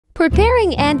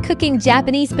Preparing and cooking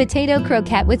Japanese potato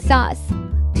croquette with sauce.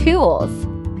 Tools: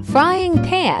 frying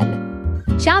pan,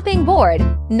 chopping board,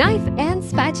 knife and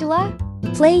spatula,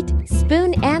 plate,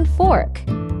 spoon and fork,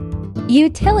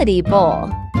 utility bowl.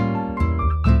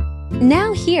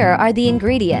 Now here are the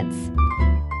ingredients: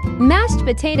 mashed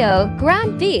potato,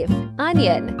 ground beef,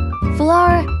 onion,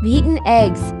 flour, beaten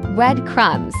eggs,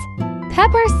 breadcrumbs,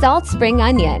 pepper, salt, spring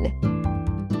onion,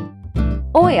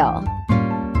 oil.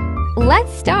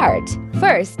 Let's start.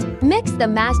 First, mix the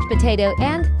mashed potato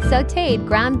and sautéed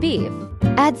ground beef.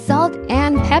 Add salt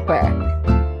and pepper.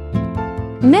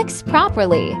 Mix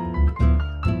properly.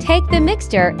 Take the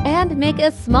mixture and make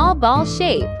a small ball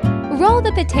shape. Roll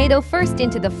the potato first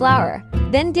into the flour,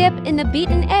 then dip in the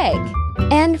beaten egg,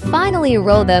 and finally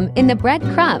roll them in the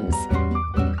breadcrumbs.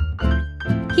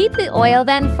 Heat the oil,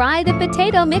 then fry the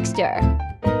potato mixture.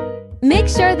 Make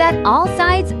sure that all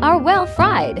sides are well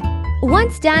fried.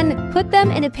 Once done, put them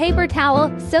in a paper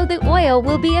towel so the oil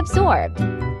will be absorbed.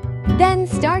 Then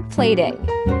start plating.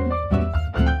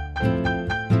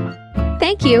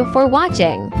 Thank you for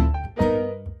watching.